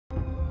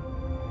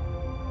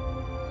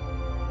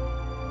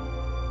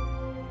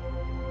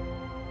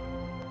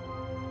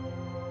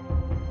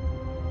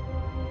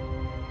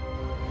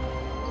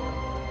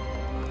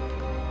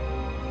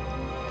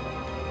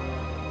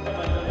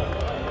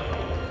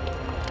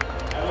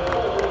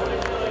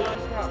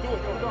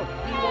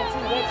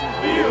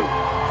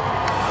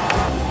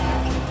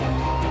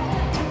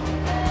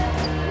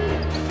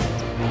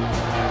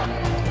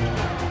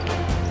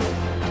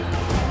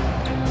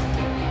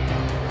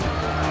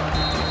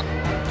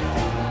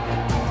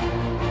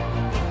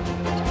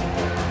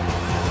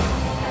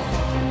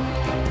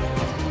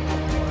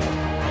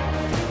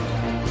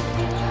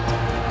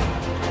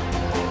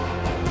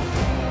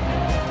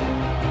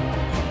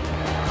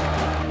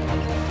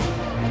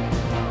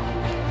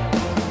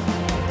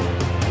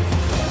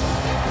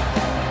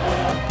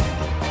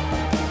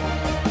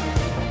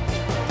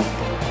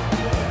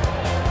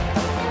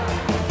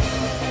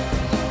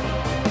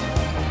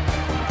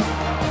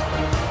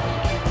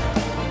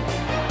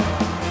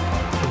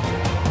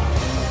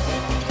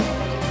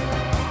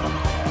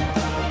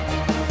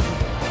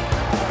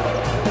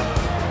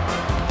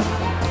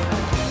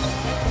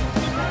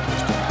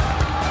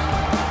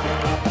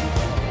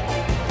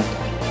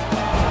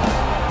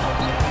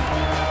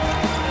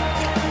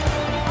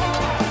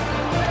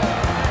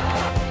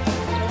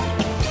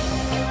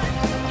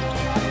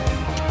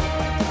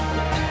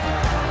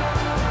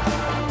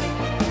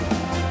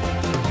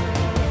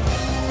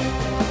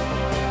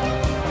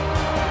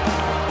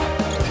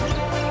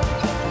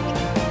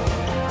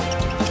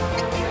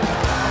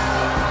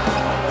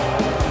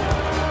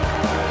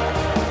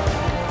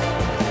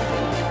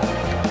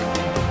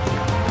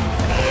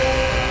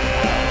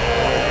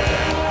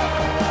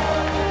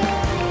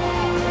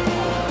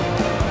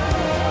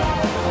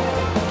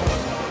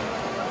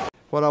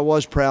What I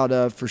was proud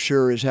of for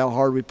sure is how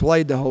hard we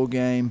played the whole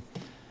game.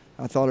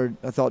 I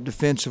thought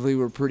defensively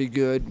we were pretty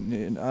good.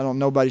 And I don't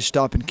nobody's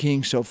stopping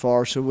King so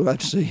far, so we'll have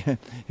to see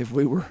if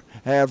we were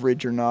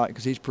average or not,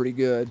 because he's pretty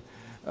good.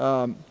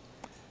 But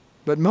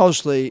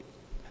mostly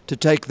to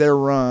take their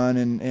run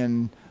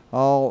and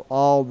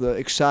all the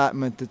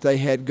excitement that they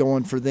had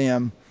going for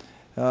them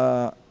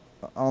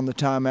on the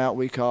timeout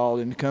we called,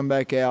 and to come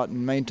back out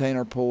and maintain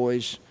our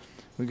poise.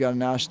 We got a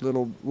nice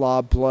little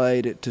lob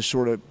play to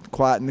sort of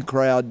quieten the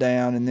crowd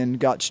down, and then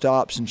got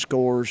stops and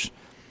scores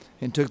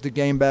and took the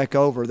game back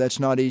over. That's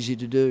not easy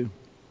to do.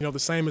 You know, the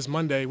same as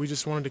Monday, we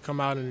just wanted to come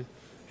out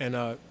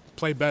and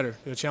play better,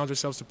 challenge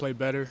ourselves to play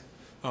better,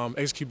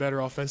 execute better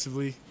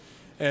offensively.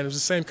 And it was the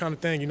same kind of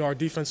thing. You know, our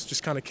defense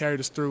just kind of carried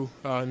us through,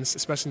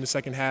 especially in the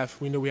second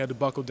half. We knew we had to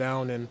buckle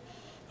down, and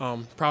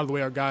proud of the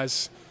way our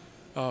guys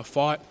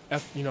fought.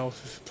 You know,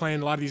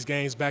 playing a lot of these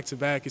games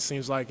back-to-back, it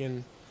seems like,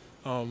 and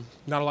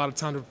not a lot of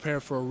time to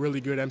prepare for a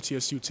really good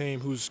MTSU team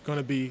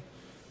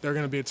they're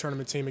going to be a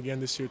tournament team again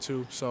this year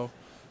too. So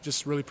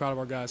just really proud of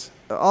our guys.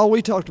 All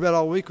we talked about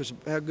all week was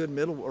how good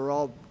middle or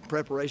all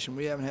preparation.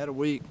 We haven't had a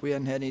week. We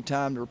hadn't had any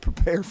time to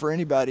prepare for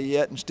anybody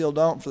yet, and still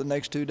don't for the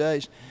next 2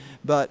 days.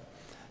 But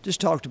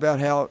just talked about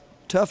how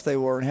tough they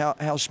were and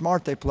how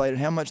smart they played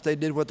and how much they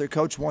did what their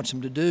coach wants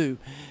them to do,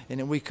 and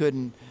that we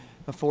couldn't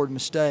afford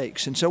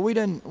mistakes. And so we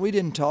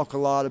didn't talk a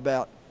lot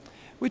about.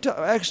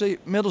 Actually,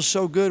 middle's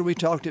so good. We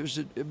talked it was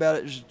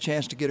a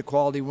chance to get a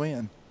quality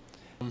win.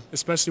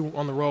 Especially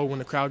on the road when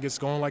the crowd gets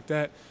going like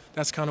that.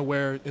 That's kind of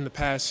where in the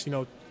past, you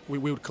know, we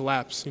would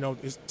collapse. You know,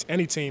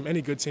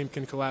 any good team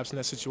can collapse in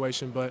that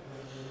situation. But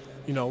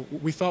you know,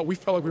 we felt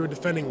like we were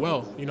defending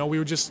well. You know, we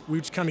were just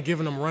kind of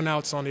giving them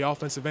runouts on the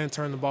offensive end,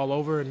 turning the ball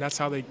over, and that's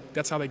how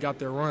they got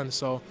their run.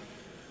 So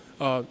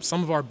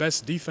some of our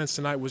best defense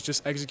tonight was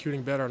just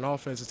executing better on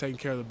offense and taking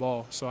care of the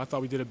ball. So I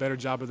thought we did a better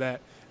job of that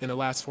in the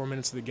last 4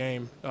 minutes of the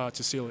game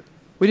to seal it.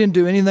 We didn't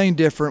do anything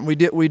different.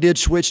 We did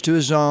switch to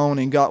a zone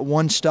and got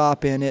one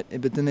stop in it,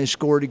 but then they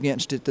scored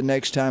against it the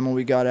next time when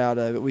we got out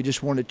of it. We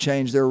just wanted to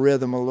change their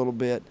rhythm a little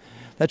bit.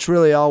 That's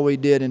really all we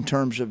did in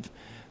terms of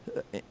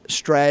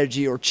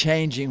strategy or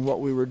changing what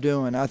we were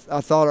doing. I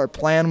thought our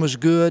plan was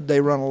good.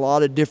 They run a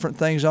lot of different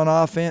things on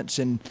offense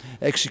and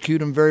execute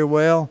them very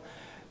well.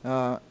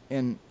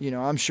 And you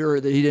know, I'm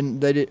sure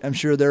that I'm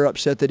sure they're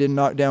upset they didn't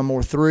knock down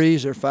more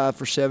threes. They're 5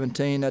 for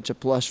 17. That's a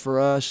plus for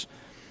us.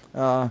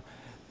 But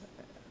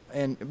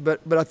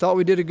I thought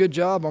we did a good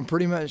job on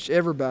pretty much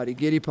everybody.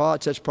 Giddy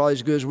Potts, that's probably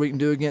as good as we can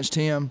do against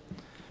him.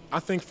 I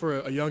think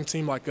for a young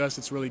team like us,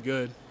 it's really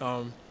good.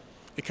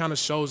 It kind of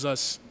shows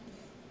us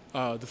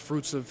the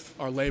fruits of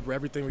our labor,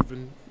 everything we've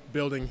been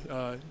building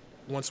the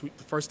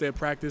first day of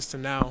practice to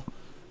now.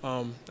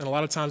 And a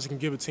lot of times it can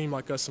give a team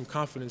like us some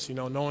confidence, you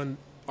know, knowing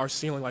our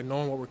ceiling, like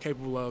knowing what we're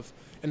capable of,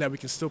 and that we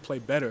can still play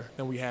better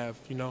than we have,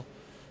 you know.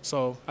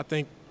 So I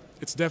think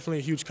it's definitely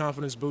a huge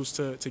confidence boost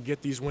to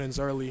get these wins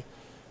early.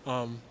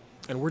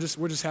 And we're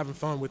just having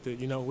fun with it,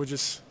 you know. We're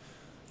just,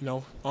 you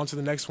know, on to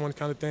the next one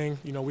kind of thing.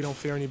 You know, we don't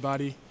fear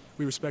anybody.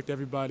 We respect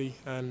everybody,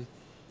 and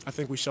I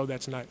think we showed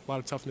that tonight. A lot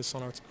of toughness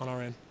on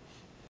our end.